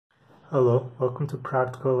Hello, welcome to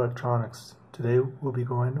Practical Electronics. Today we'll be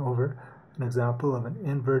going over an example of an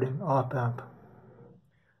inverting op-amp.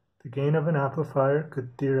 The gain of an amplifier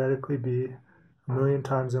could theoretically be 1,000,000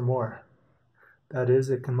 times or more. That is,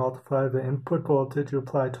 it can multiply the input voltage you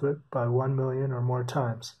apply to it by 1,000,000 or more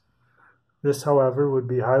times. This, however, would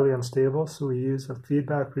be highly unstable, so we use a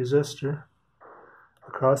feedback resistor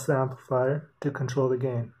across the amplifier to control the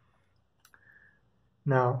gain.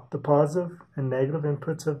 Now, the positive and negative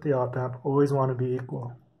inputs of the op-amp always want to be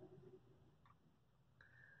equal.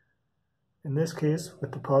 In this case,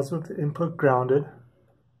 with the positive input grounded,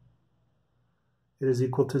 it is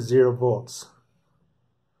equal to 0 volts.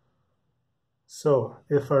 So,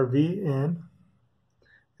 if our V in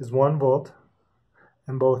is 1 volt,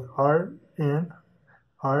 and both R in,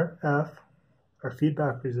 RF, our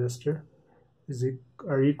feedback resistor,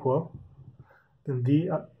 are equal, then V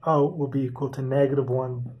out will be equal to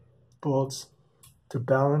 -1 volts to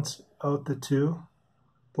balance out the two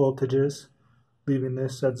voltages, leaving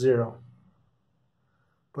this at 0.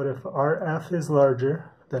 But if RF is larger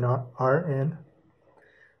than R in,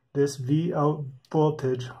 this V out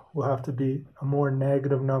voltage will have to be a more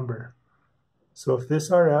negative number. So if this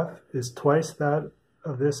RF is twice that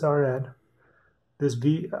of this RN, this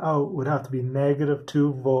V out would have to be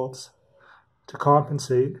 -2 volts to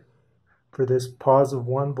compensate for this positive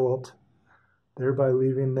 1 volt, thereby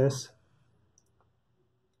leaving this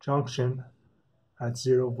junction at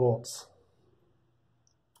 0 volts.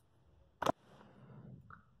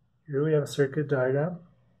 Here we have a circuit diagram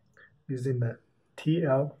using the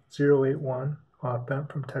TL081 op-amp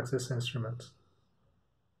from Texas Instruments.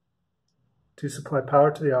 To supply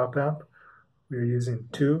power to the op-amp, we are using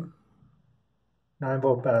two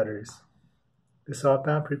 9-volt batteries. This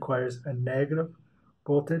op-amp requires a negative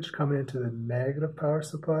voltage coming into the negative power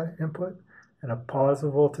supply input and a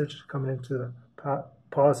positive voltage coming into the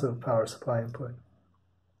positive power supply input.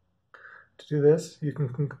 To do this, you can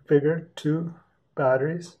configure two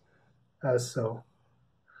batteries as so.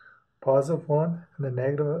 Positive one and the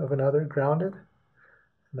negative of another grounded, and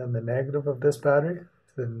then the negative of this battery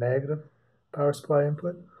to the negative power supply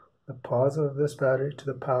input, the positive of this battery to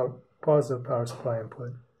the positive power supply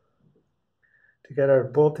input. To get our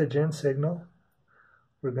voltage in signal,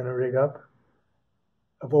 we're going to rig up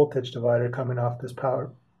a voltage divider coming off this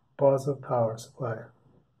positive power supply.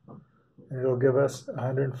 And it'll give us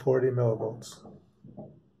 140 millivolts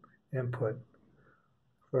input.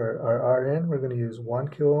 For our Rn, we're going to use 1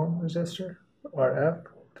 kilo ohm resistor, Rf,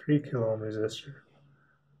 3 kilo ohm resistor.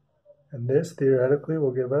 And this theoretically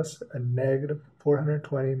will give us a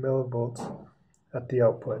 -420 millivolts at the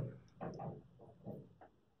output.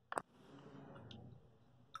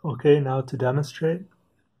 Okay, now to demonstrate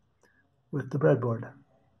with the breadboard.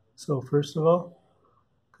 So first of all,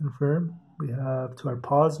 confirm we have to our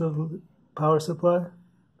positive power supply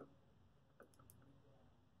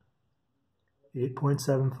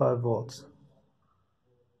 8.75 volts.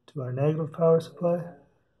 To our negative power supply,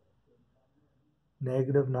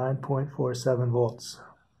 -9.47 volts.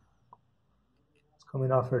 It's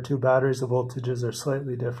coming off our two batteries, the voltages are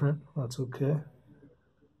slightly different, that's okay.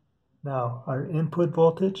 Now, our input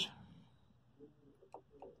voltage,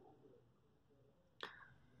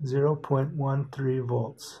 0.13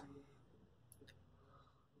 volts.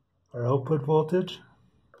 Our output voltage,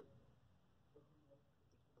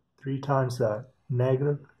 3 times that,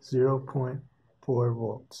 -0.4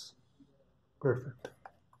 volts. Perfect.